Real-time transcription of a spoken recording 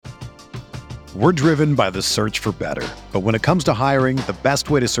We're driven by the search for better. But when it comes to hiring, the best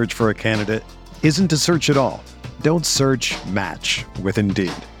way to search for a candidate isn't to search at all. Don't search, match with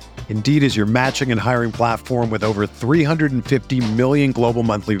Indeed. Indeed is your matching and hiring platform with over 350 million global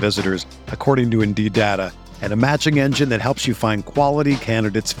monthly visitors, according to Indeed data, and a matching engine that helps you find quality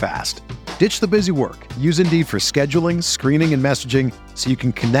candidates fast. Ditch the busy work. Use Indeed for scheduling, screening, and messaging so you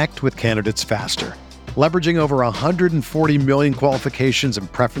can connect with candidates faster. Leveraging over 140 million qualifications and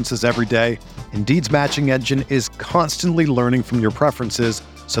preferences every day, Indeed's matching engine is constantly learning from your preferences,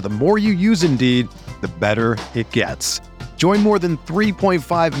 so the more you use Indeed, the better it gets. Join more than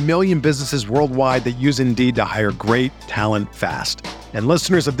 3.5 million businesses worldwide that use Indeed to hire great talent fast. And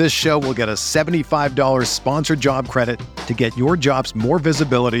listeners of this show will get a $75 sponsored job credit to get your jobs more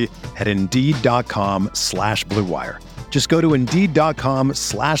visibility at Indeed.com/Blue Wire. Just go to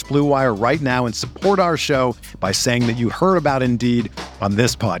Indeed.com/Blue Wire right now and support our show by saying that you heard about Indeed on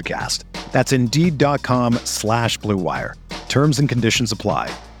this podcast. That's Indeed.com/Blue Wire. Terms and conditions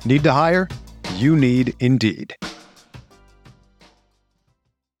apply. Need to hire? You need Indeed.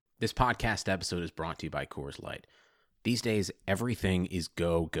 This podcast episode is brought to you by Coors Light. These days, everything is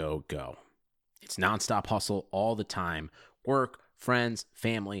go, go, go. It's nonstop hustle all the time. Work, friends,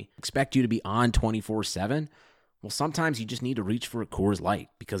 family, expect you to be on 24/7. Well, sometimes you just need to reach for a Coors Light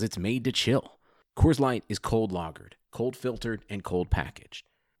because it's made to chill. Coors Light is cold lagered, cold filtered, and cold packaged.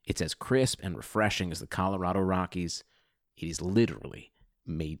 It's as crisp and refreshing as the Colorado Rockies. It is literally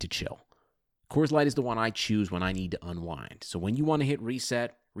made to chill. Coors Light is the one I choose when I need to unwind. So when you want to hit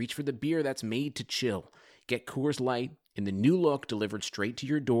reset, reach for the beer that's made to chill. Get Coors Light in the new look delivered straight to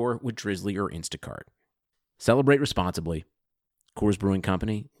your door with Drizzly or Instacart. Celebrate responsibly. Coors Brewing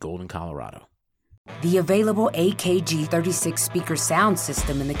Company, Golden, Colorado. The available AKG 36 speaker sound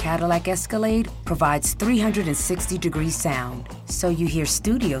system in the Cadillac Escalade provides 360-degree sound, so you hear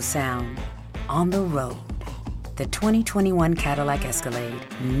studio sound on the road. The 2021 Cadillac Escalade.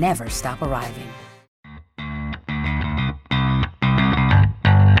 Never stop arriving.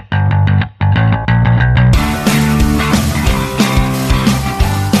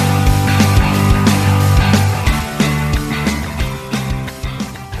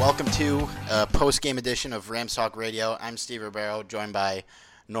 Welcome to a post-game edition of Rams Talk Radio. I'm Steve Ribeiro, joined by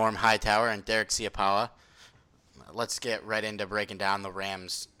Norm Hightower and Derek Ciapala. Let's get right into breaking down the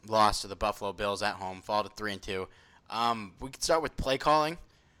Rams' loss to the Buffalo Bills at home, fall to 3-2. We could start with play calling.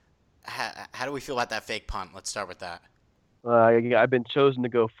 How do we feel about that fake punt? Let's start with that. I've been chosen to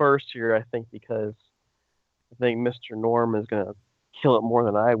go first here, I think, because I think Mr. Norm is going to kill it more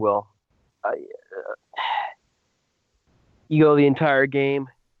than I will. You go the entire game.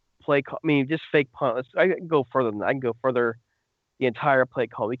 Just fake punt. I can go further than that. I can go further. The entire play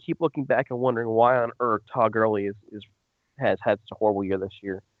call. We keep looking back and wondering why on earth Todd Gurley has had such a horrible year this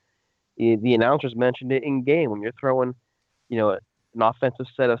year. The announcers mentioned it in game when you're throwing, an offensive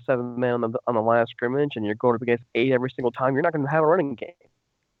set of 7 men on the line of scrimmage and you're going up against 8 every single time. You're not going to have a running game.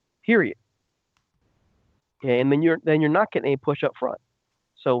 Period. Okay, and then you're not getting any push up front.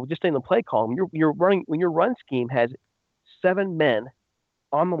 So just in the play call, you're running when your run scheme has 7 men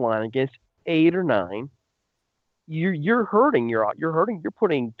on the line against 8 or 9, you're hurting. You're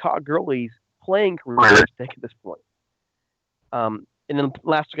putting Todd Gurley's playing career at stake at this point. And then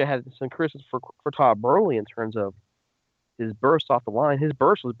last week I had some criticism for Todd Gurley in terms of his burst off the line. His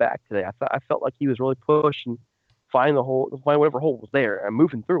burst was back today. I felt like he was really pushing, find whatever hole was there and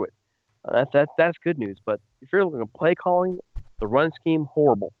moving through it. That's good news. But if you're looking at play calling, the run scheme,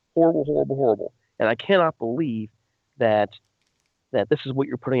 horrible. And I cannot believe that this is what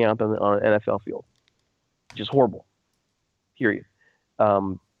you're putting out on an NFL field. Just horrible. Period.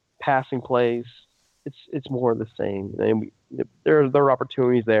 Passing plays, it's more of the same. And there are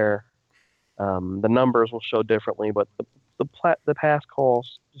opportunities there. The numbers will show differently, but the pass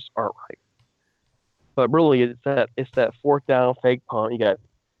calls just aren't right. But really, it's that fourth down fake punt. You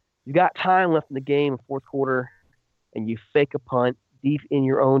got time left in the game in fourth quarter, and you fake a punt deep in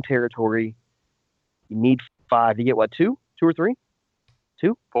your own territory. You need 5. You get what, 2 or 3?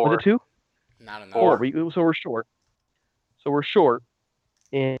 2? 4. Was it 2? Not enough. 4. So we're short.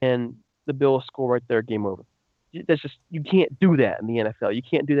 And the Bills score right there, game over. That's just, you can't do that in the NFL. You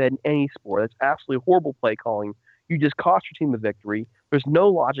can't do that in any sport. That's absolutely horrible play calling. You just cost your team the victory. There's no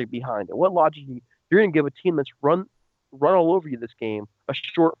logic behind it. What logic? You're going to give a team that's run all over you this game a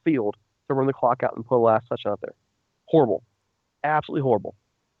short field to run the clock out and put a last touchdown out there. Horrible. Absolutely horrible.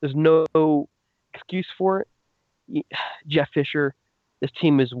 There's no excuse for it. Jeff Fisher, this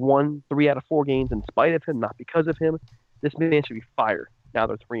team has won 3 out of 4 games in spite of him, not because of him. This man should be fired. Now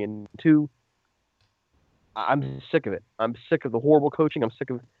they're 3-2. I'm sick of it. I'm sick of the horrible coaching. I'm sick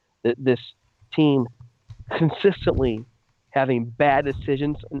of this team consistently having bad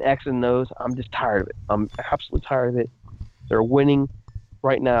decisions and X and O's. I'm just tired of it. I'm absolutely tired of it. They're winning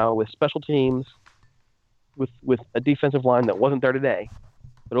right now with special teams, with a defensive line that wasn't there today,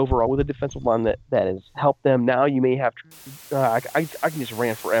 but overall with a defensive line that has helped them. Now you may have to. I can just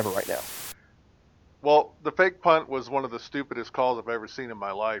rant forever right now. Well, the fake punt was one of the stupidest calls I've ever seen in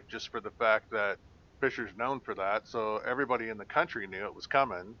my life, just for the fact that Fisher's known for that. So everybody in the country knew it was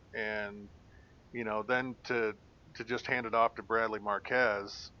coming, and then to just hand it off to Bradley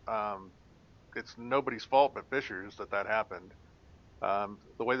Marquez, it's nobody's fault but Fisher's that happened.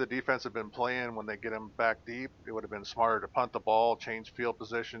 The way the defense had been playing, when they get him back deep, it would have been smarter to punt the ball, change field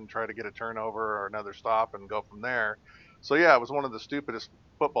position, try to get a turnover or another stop, and go from there. So yeah, it was one of the stupidest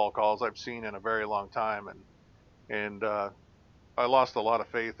football calls I've seen in a very long time, and I lost a lot of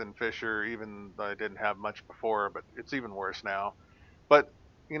faith in Fisher, even though I didn't have much before, but it's even worse now. But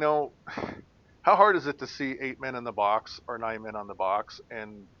how hard is it to see 8 men in the box or 9 men on the box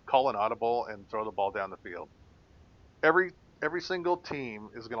and call an audible and throw the ball down the field? Every single team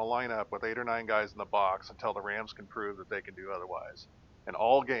is going to line up with 8 or 9 guys in the box until the Rams can prove that they can do otherwise. And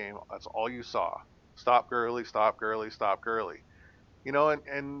all game, that's all you saw. Stop Gurley, stop Gurley, stop Gurley.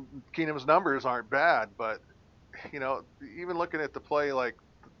 And Keenum's numbers aren't bad, but, even looking at the play, like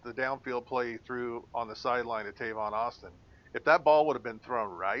the downfield play through on the sideline to Tavon Austin, if that ball would have been thrown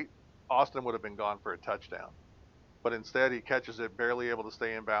right, Austin would have been gone for a touchdown. But instead, he catches it, barely able to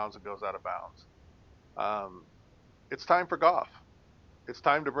stay in bounds, and goes out of bounds. It's time for Goff. It's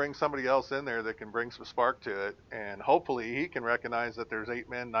time to bring somebody else in there that can bring some spark to it, and hopefully he can recognize that there's 8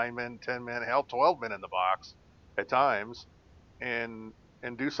 men, 9 men, 10 men, hell, 12 men in the box at times, and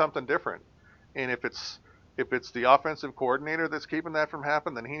do something different. And if it's the offensive coordinator that's keeping that from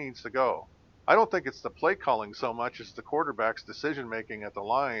happening, then he needs to go. I don't think it's the play calling so much as the quarterback's decision making at the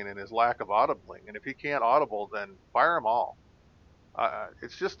line and his lack of audibling. And if he can't audible, then fire them all.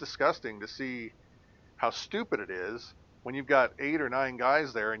 It's just disgusting to see how stupid it is when you've got 8 or 9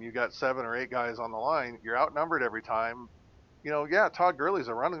 guys there and you've got 7 or 8 guys on the line. You're outnumbered every time. Todd Gurley's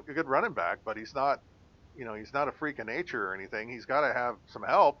a good running back, but he's not a freak of nature or anything. He's got to have some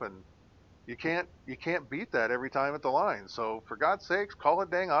help, and you can't beat that every time at the line. So for God's sakes, call a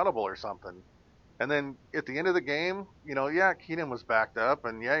dang audible or something. And then at the end of the game, Keenum was backed up,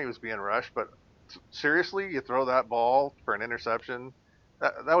 and he was being rushed, but seriously, you throw that ball for an interception?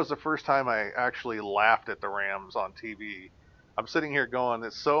 That was the first time I actually laughed at the Rams on TV. I'm sitting here going,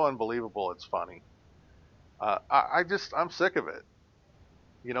 it's so unbelievable, it's funny. I'm sick of it.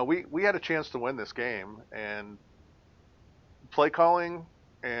 We had a chance to win this game, and play calling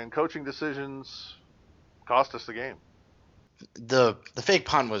and coaching decisions cost us the game. The fake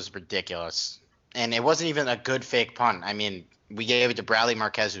punt was ridiculous, and it wasn't even a good fake punt. I mean, we gave it to Bradley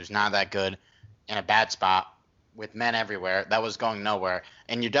Marquez, who's not that good, in a bad spot with men everywhere. That was going nowhere.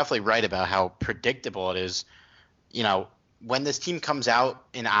 And you're definitely right about how predictable it is. When this team comes out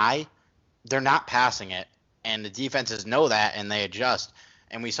in I, they're not passing it, and the defenses know that, and they adjust.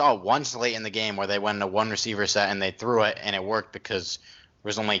 And we saw once late in the game where they went into one receiver set and they threw it, and it worked because there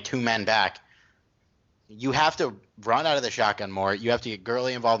was only 2 men back. You have to run out of the shotgun more. You have to get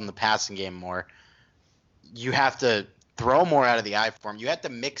Gurley involved in the passing game more. You have to throw more out of the I form. You have to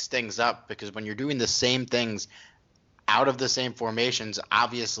mix things up, because when you're doing the same things out of the same formations,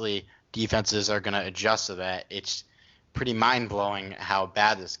 obviously defenses are going to adjust to that. It's pretty mind-blowing how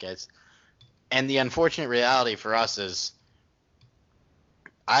bad this gets. And the unfortunate reality for us is,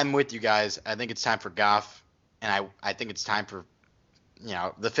 I'm with you guys. I think it's time for Goff, and I think it's time for,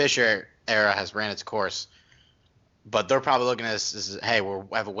 the Fisher era has ran its course. But they're probably looking at this as, hey, we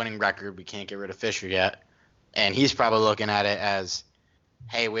have a winning record. We can't get rid of Fisher yet. And he's probably looking at it as,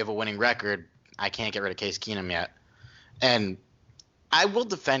 hey, we have a winning record. I can't get rid of Case Keenum yet. And I will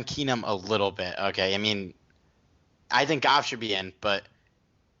defend Keenum a little bit, okay? I mean, I think Goff should be in, but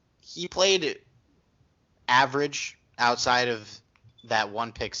he played average outside of that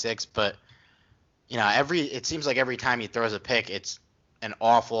one pick six. But, it seems like every time he throws a pick, it's an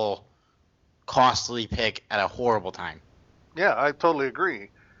awful, costly pick at a horrible time. Yeah, I totally agree.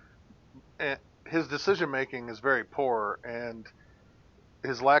 And his decision-making is very poor, and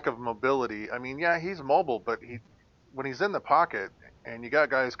his lack of mobility. I mean, yeah, he's mobile, but when he's in the pocket and you got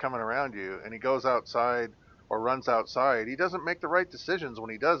guys coming around you and he goes outside or runs outside, he doesn't make the right decisions when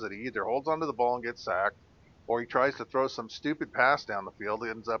he does it. He either holds onto the ball and gets sacked, or he tries to throw some stupid pass down the field that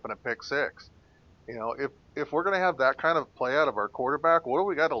ends up in a pick six. If we're going to have that kind of play out of our quarterback, what do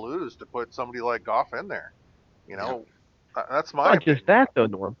we got to lose to put somebody like Goff in there? That's my opinion. Not just that, though,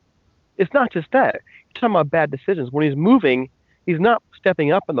 Norm. It's not just that. You're talking about bad decisions. When he's moving He's not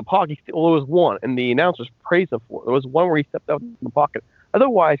stepping up in the pocket. Well, there was one, and the announcers praised him for it. There was one where he stepped up in the pocket.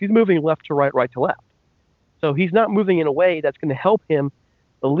 Otherwise, he's moving left to right, right to left. So he's not moving in a way that's going to help him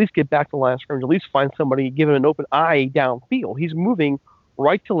at least get back to the line of scrimmage, at least find somebody, give him an open eye downfield. He's moving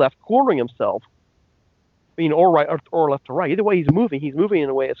right to left, cornering himself, or right or left to right. Either way he's moving in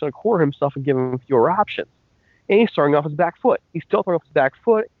a way that's going to corner himself and give him fewer options. And he's starting off his back foot. He's still throwing off his back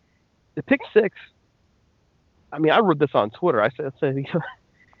foot. The pick six, I mean, I wrote this on Twitter. I said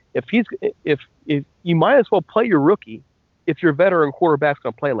if you might as well play your rookie if your veteran quarterback's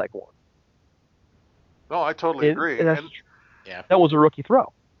going to play like one. No, I totally agree. And that was a rookie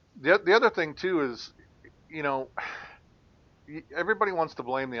throw. The other thing too is, everybody wants to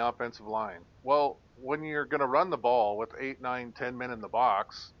blame the offensive line. Well, when you're going to run the ball with 8, 9, 10 men in the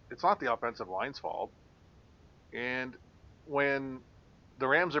box, it's not the offensive line's fault. And when the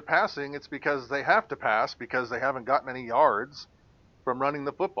Rams are passing, it's because they have to pass because they haven't gotten any yards from running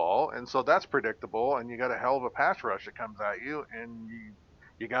the football, and so that's predictable. And you got a hell of a pass rush that comes at you, and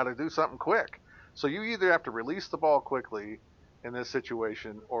you got to do something quick. So you either have to release the ball quickly in this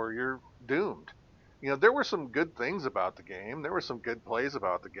situation, or you're doomed. There were some good things about the game. There were some good plays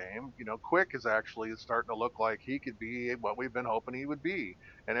about the game. Quick is actually starting to look like he could be what we've been hoping he would be,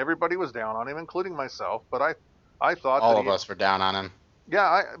 and everybody was down on him, including myself. But I thought all of us were down on him.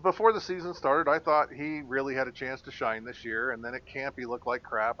 Yeah, before the season started, I thought he really had a chance to shine this year, and then at camp he looked like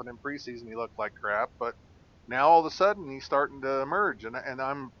crap, and in preseason he looked like crap, but now all of a sudden he's starting to emerge, and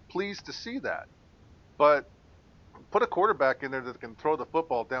I'm pleased to see that. But put a quarterback in there that can throw the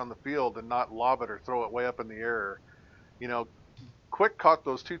football down the field and not lob it or throw it way up in the air. Quick caught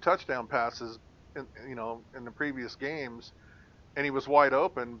those 2 touchdown passes in the previous games, and he was wide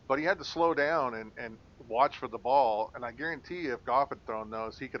open, but he had to slow down and watch for the ball. And I guarantee you, if Goff had thrown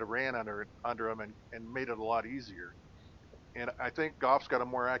those, he could have ran under him and made it a lot easier. And I think Goff's got a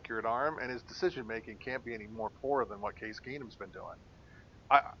more accurate arm, and his decision-making can't be any more poor than what Case Keenum's been doing.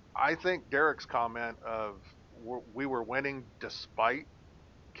 I think Derek's comment of we were winning despite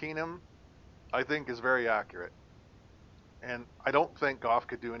Keenum, I think is very accurate. And I don't think Goff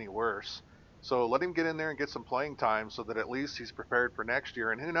could do any worse. So let him get in there and get some playing time so that at least he's prepared for next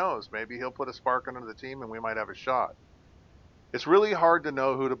year. And who knows, maybe he'll put a spark under the team and we might have a shot. It's really hard to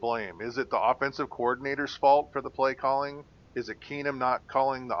know who to blame. Is it the offensive coordinator's fault for the play calling? Is it Keenum not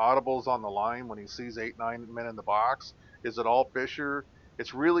calling the audibles on the line when he sees 8, 9 men in the box? Is it all Fisher?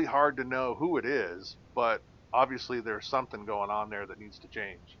 It's really hard to know who it is, but obviously there's something going on there that needs to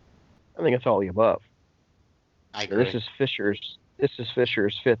change. I think it's all the above. I agree. This is Fisher's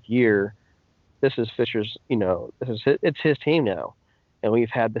 5th year. This is Fisher's, it's his team now. And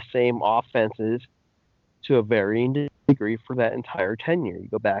we've had the same offenses to a varying degree for that entire tenure. You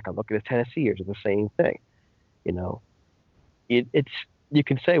go back and look at his Tennessee years, it's the same thing. It's you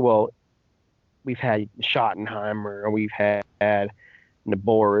can say, well, we've had Schottenheimer, or we've had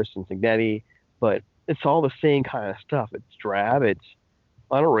Naboris and Cignetti, but it's all the same kind of stuff. It's drab, it's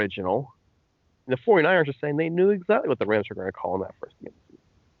unoriginal. And the 49ers are saying they knew exactly what the Rams were going to call in that first game.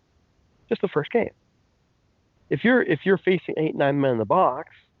 Just the first game. If you're facing 8, 9 men in the box,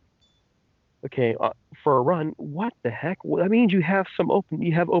 okay, for a run, what the heck? Well, that means you have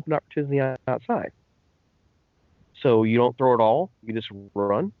open opportunity outside. So you don't throw it all, you just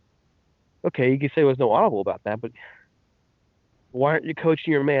run. Okay, you can say there was no audible about that, but why aren't you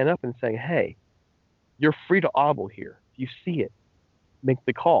coaching your man up and saying, hey, you're free to audible here. If you see it, make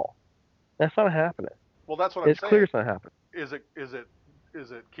the call. That's not happening. Well, that's what I'm saying. It's clear it's not happening. Is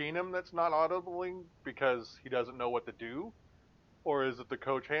it Keenum that's not audibling because he doesn't know what to do, or is it the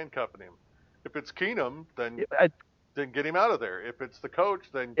coach handcuffing him? If it's Keenum, then get him out of there. If it's the coach,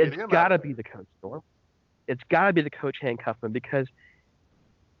 then get him out of there. It's got to be the coach, Norm. It's got to be the coach handcuffing him, because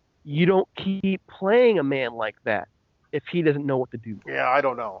you don't keep playing a man like that if he doesn't know what to do. Yeah, I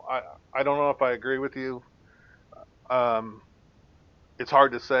don't know. I don't know if I agree with you. It's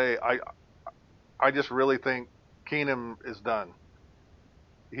hard to say. I just really think Keenum is done.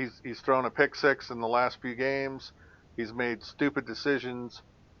 He's thrown a pick 6 in the last few games. He's made stupid decisions.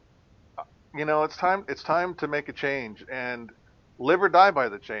 It's time to make a change and live or die by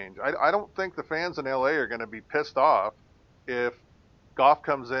the change. I don't think the fans in LA are going to be pissed off if Goff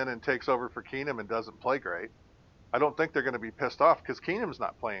comes in and takes over for Keenum and doesn't play great. I don't think they're going to be pissed off because Keenum's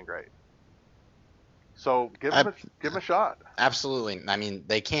not playing great. So give him a shot. Absolutely. I mean,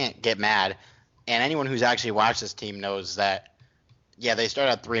 they can't get mad. And anyone who's actually watched this team knows that, yeah, they start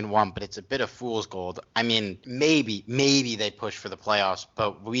out 3-1, but it's a bit of fool's gold. I mean, maybe they push for the playoffs,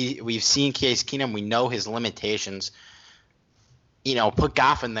 but we've seen Case Keenum. We know his limitations. Put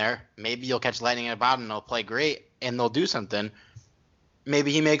Goff in there. Maybe you'll catch lightning in a bottle and they'll play great and they'll do something.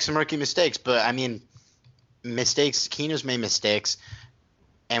 maybe he makes some rookie mistakes, but I mean, mistakes. Keenum's made mistakes,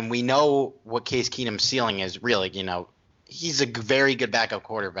 and we know what Case Keenum's ceiling is. Really, he's a very good backup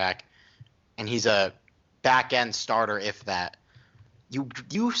quarterback, and he's a back end starter. If that, you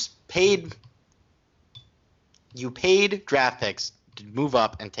paid draft picks to move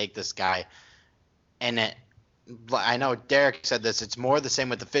up and take this guy, and I know Derek said this. It's more the same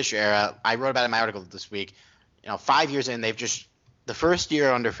with the Fisher era. I wrote about it in my article this week. 5 years in, they've just the first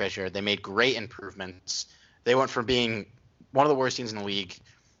year under Fisher, they made great improvements. They went from being one of the worst teams in the league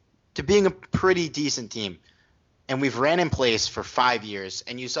to being a pretty decent team. And we've ran in place for 5 years.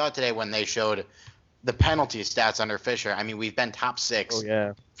 And you saw it today when they showed the penalty stats under Fisher. I mean, we've been top 6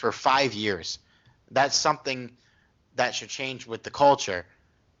 for 5 years. That's something that should change with the culture.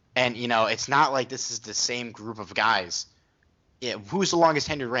 And, it's not like this is the same group of guys. Who's the longest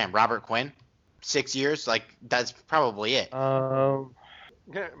tenured Ram? Robert Quinn? 6 years? That's probably it.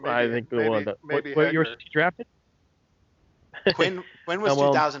 Yeah, maybe, I think the one that. What year was he drafted? Quinn was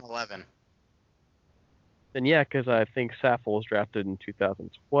 2011. Then yeah, because I think Saffold was drafted in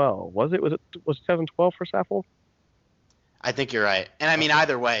 2012. Was it 2012 for Saffold? I think you're right. And I mean,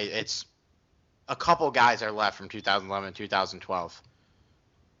 either way, it's a couple guys are left from 2011 and 2012.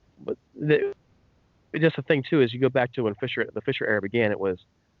 But just the thing too is you go back to when the Fisher era began.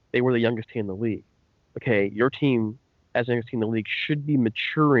 They were the youngest team in the league. Okay, your team as the youngest team in the league should be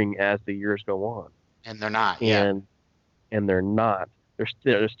maturing as the years go on. And they're not. And they're not.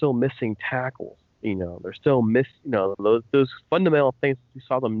 They're still missing tackles. They're still those fundamental things we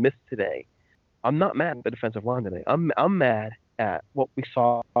saw them miss today. I'm not mad at the defensive line today. I'm mad at what we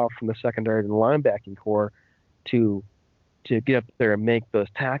saw from the secondary and the linebacking core to get up there and make those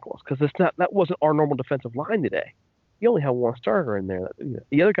tackles, because that wasn't our normal defensive line today. You only have one starter in there.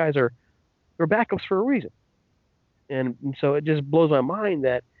 The other guys they're backups for a reason, and so it just blows my mind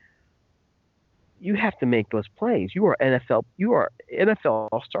that you have to make those plays. You are NFL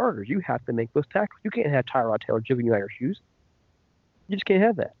starters. You have to make those tackles. You can't have Tyrod Taylor jigging you out your shoes. You just can't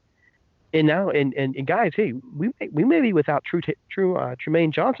have that. And now, and guys, hey, we may be without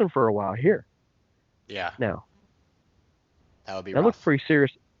Trumaine Johnson for a while here. Yeah. Now. That would be. That rough. looks pretty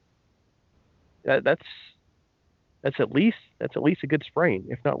serious. That's at least a good sprain,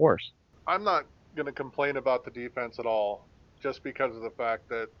 if not worse. I'm not going to complain about the defense at all, just because of the fact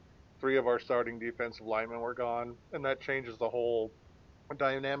that 3 of our starting defensive linemen were gone, and that changes the whole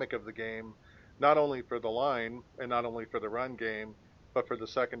dynamic of the game, not only for the line and not only for the run game, but for the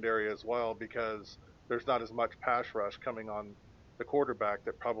secondary as well, because there's not as much pass rush coming on the quarterback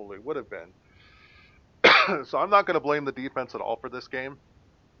that probably would have been. So I'm not going to blame the defense at all for this game.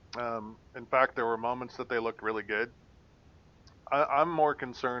 In fact, there were moments that they looked really good. I'm more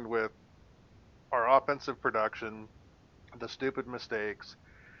concerned with our offensive production, the stupid mistakes.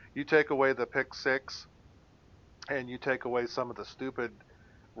 You take away the pick 6, and you take away some of the stupid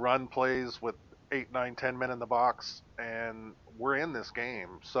run plays with 8, 9, 10 men in the box, and we're in this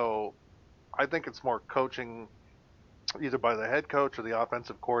game. So I think it's more coaching, either by the head coach or the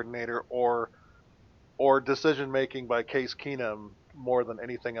offensive coordinator, or decision making by Case Keenum more than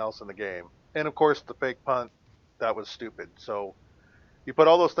anything else in the game. And of course, the fake punt, that was stupid. So you put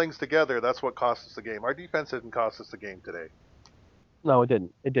all those things together, that's what cost us the game. Our defense didn't cost us the game today. No, it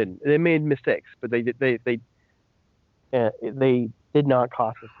didn't. It didn't. They made mistakes, but they did not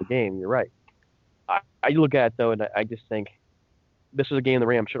cost us the game. You're right. I look at it though, and I just think this was a game the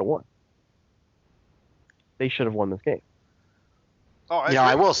Rams should have won. They should have won this game. Oh,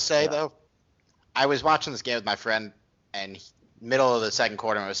 I will say though, I was watching this game with my friend, and middle of the second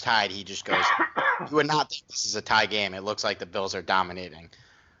quarter, when it was tied, he just goes, "You would not think this is a tie game. It looks like the Bills are dominating."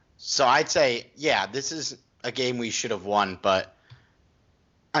 So I'd say, yeah, this is a game we should have won, but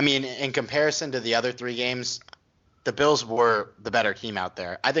I mean, in comparison to the other 3 games, the Bills were the better team out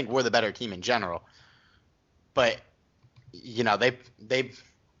there. I think we're the better team in general, but they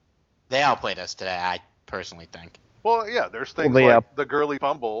outplayed us today, I personally think. Well, yeah, there's things like the Gurley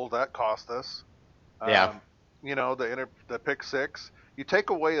fumble that cost us. Yeah. The pick 6. You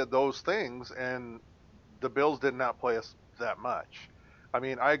take away those things, and the Bills did not play us that much. I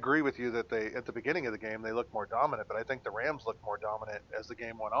mean, I agree with you that at the beginning of the game, they looked more dominant, but I think the Rams looked more dominant as the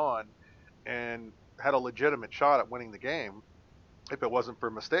game went on and had a legitimate shot at winning the game if it wasn't for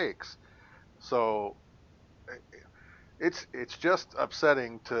mistakes. So it's just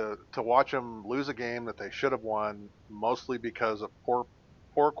upsetting to watch them lose a game that they should have won, mostly because of poor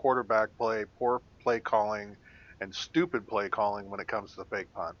quarterback play, poor play calling, and stupid play calling when it comes to the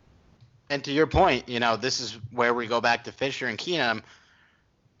fake punt. And to your point, this is where we go back to Fisher and Keenum.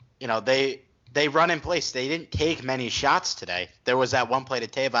 They they run in place. They didn't take many shots today. There was that one play to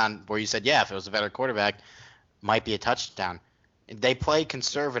Tavon where you said, yeah, if it was a better quarterback, might be a touchdown. They play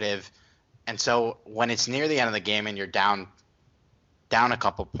conservative, and so when it's near the end of the game and you're down a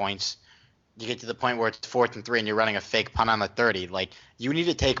couple points, you get to the point where it's 4th and 3 and you're running a fake punt on the 30. Like, you need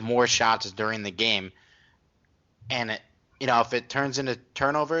to take more shots during the game. And, if it turns into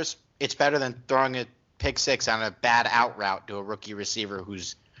turnovers, it's better than throwing a pick six on a bad out route to a rookie receiver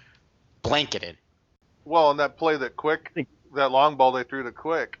who's blanketed. Well, and that play that long ball they threw to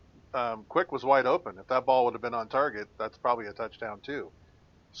Quick was wide open. If that ball would have been on target, that's probably a touchdown too.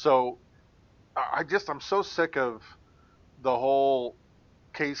 So I'm so sick of the whole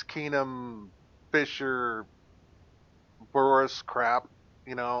Case Keenum, Fisher, Burris crap.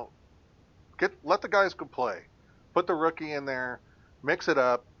 Let the guys go play. Put the rookie in there, mix it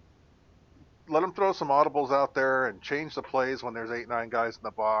up. Let them throw some audibles out there and change the plays when there's 8-9 guys in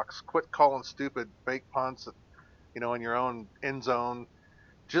the box. Quit calling stupid fake punts, in your own end zone.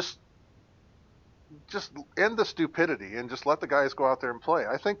 Just end the stupidity and just let the guys go out there and play.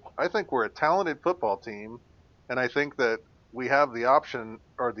 I think we're a talented football team, and I think that we have the option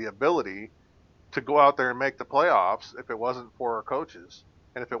or the ability to go out there and make the playoffs if it wasn't for our coaches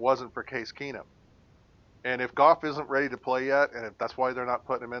and if it wasn't for Case Keenum. And if Goff isn't ready to play yet, and if that's why they're not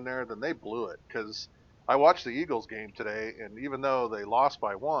putting him in there, then they blew it. Because I watched the Eagles game today, and even though they lost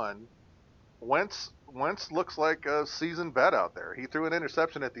by 1, Wentz looks like a seasoned vet out there. He threw an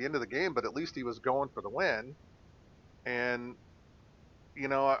interception at the end of the game, but at least he was going for the win. And,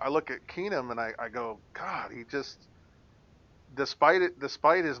 I look at Keenum and I go, God, he just, despite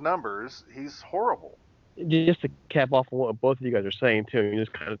his numbers, he's horrible. Just to cap off on what both of you guys are saying, too, and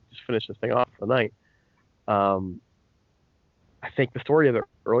just kind of finish this thing off for the night. I think the story of it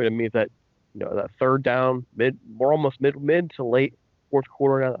early to me is that, that third down, we're almost mid to late fourth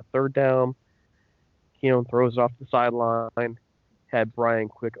quarter now, that third down, Keenum throws it off the sideline, had Brian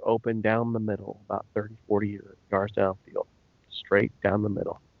Quick open down the middle, about 30, 40 yards downfield, straight down the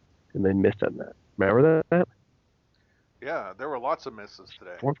middle, and then missed on that. Remember that? Yeah, there were lots of misses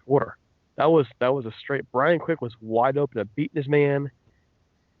today. Fourth quarter. That was a straight. Brian Quick was wide open, beating his man,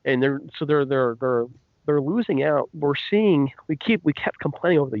 and they're losing out. We kept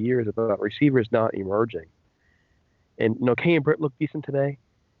complaining over the years about receivers not emerging. And Kenyon Britt looked decent today.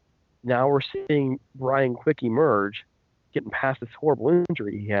 Now we're seeing Brian Quick emerge, getting past this horrible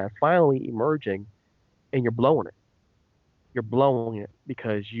injury he had, finally emerging, and you're blowing it. You're blowing it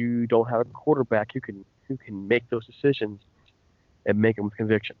because you don't have a quarterback who can make those decisions and make them with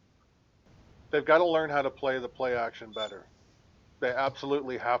conviction. They've got to learn how to play the play action better. They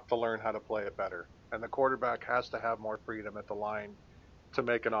absolutely have to learn how to play it better. And the quarterback has to have more freedom at the line to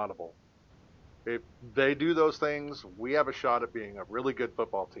make an audible. If they do those things, we have a shot at being a really good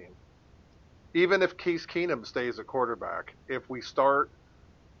football team. Even if Case Keenum stays a quarterback, if we start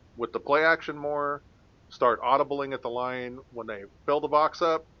with the play action more, start audibling at the line, when they fill the box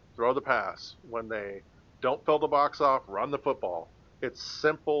up, throw the pass. When they don't fill the box off, run the football. It's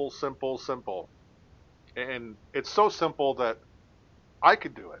simple, simple, simple. And it's so simple that I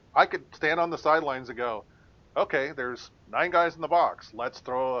could do it. I could stand on the sidelines and go, okay, there's 9 guys in the box. Let's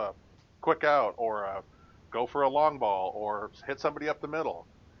throw a quick out or go for a long ball or hit somebody up the middle.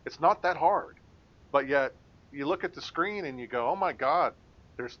 It's not that hard. But yet you look at the screen and you go, oh my God,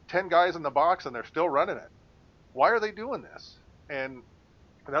 there's 10 guys in the box and they're still running it. Why are they doing this? And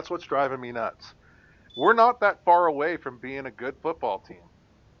that's what's driving me nuts. We're not that far away from being a good football team.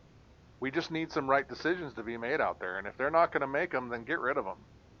 We just need some right decisions to be made out there. And if they're not going to make them, then get rid of them.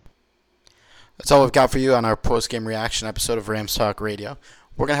 That's all we've got for you on our post-game reaction episode of Rams Talk Radio.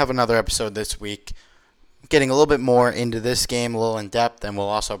 We're going to have another episode this week, getting a little bit more into this game, a little in depth, and we'll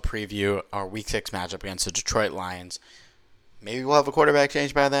also preview our Week 6 matchup against the Detroit Lions. Maybe we'll have a quarterback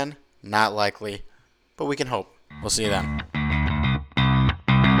change by then. Not likely, but we can hope. We'll see you then.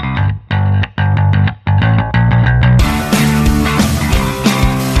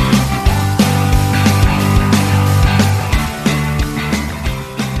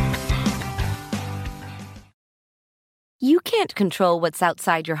 You can't control what's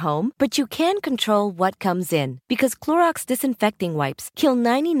outside your home, but you can control what comes in. Because Clorox disinfecting wipes kill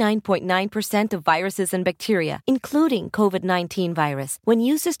 99.9% of viruses and bacteria, including COVID-19 virus, when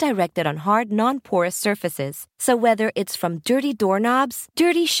used as directed on hard, non-porous surfaces. So whether it's from dirty doorknobs,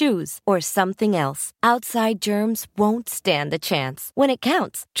 dirty shoes, or something else, outside germs won't stand a chance. When it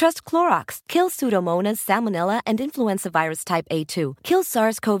counts, trust Clorox. Kill Pseudomonas, Salmonella, and influenza virus type A2. Kill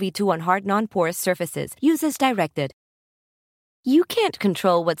SARS-CoV-2 on hard, non-porous surfaces. Use as directed. You can't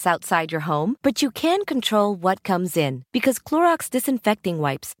control what's outside your home, but you can control what comes in. Because Clorox disinfecting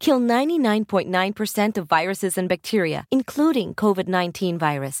wipes kill 99.9% of viruses and bacteria, including COVID-19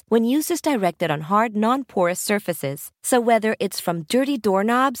 virus, when used as directed on hard, non-porous surfaces. So whether it's from dirty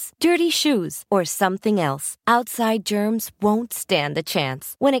doorknobs, dirty shoes, or something else, outside germs won't stand a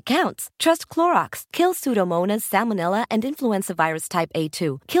chance. When it counts, trust Clorox. Kill Pseudomonas, Salmonella, and influenza virus type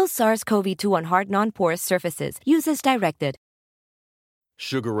A2. Kill SARS-CoV-2 on hard, non-porous surfaces. Use as directed.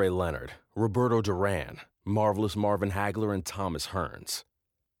 Sugar Ray Leonard, Roberto Duran, Marvelous Marvin Hagler, and Thomas Hearns.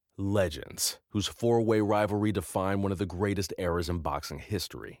 Legends, whose four-way rivalry defined one of the greatest eras in boxing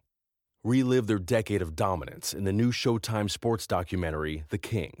history. Relive their decade of dominance in the new Showtime sports documentary, The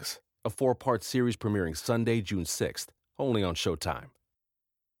Kings, a 4-part series premiering Sunday, June 6th, only on Showtime.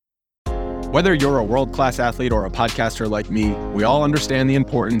 Whether you're a world-class athlete or a podcaster like me, we all understand the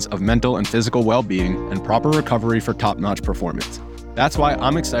importance of mental and physical well-being and proper recovery for top-notch performance. That's why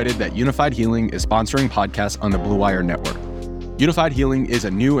I'm excited that Unified Healing is sponsoring podcasts on the Blue Wire Network. Unified Healing is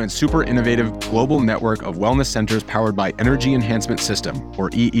a new and super innovative global network of wellness centers powered by Energy Enhancement System, or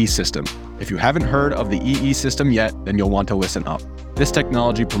EE System. If you haven't heard of the EE System yet, then you'll want to listen up. This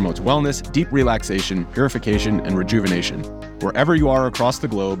technology promotes wellness, deep relaxation, purification, and rejuvenation. Wherever you are across the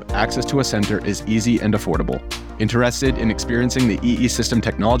globe, access to a center is easy and affordable. Interested in experiencing the EE System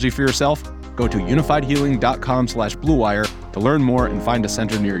technology for yourself? Go to unifiedhealing.com/bluewire to learn more and find a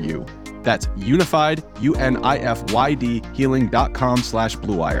center near you. That's unified, UNIFYD,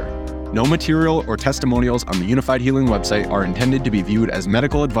 healing.com/bluewire. No material or testimonials on the Unified Healing website are intended to be viewed as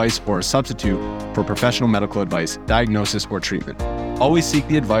medical advice or a substitute for professional medical advice, diagnosis, or treatment. Always seek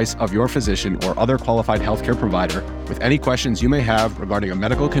the advice of your physician or other qualified healthcare provider with any questions you may have regarding a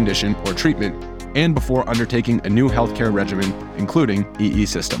medical condition or treatment and before undertaking a new healthcare regimen, including EE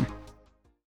System.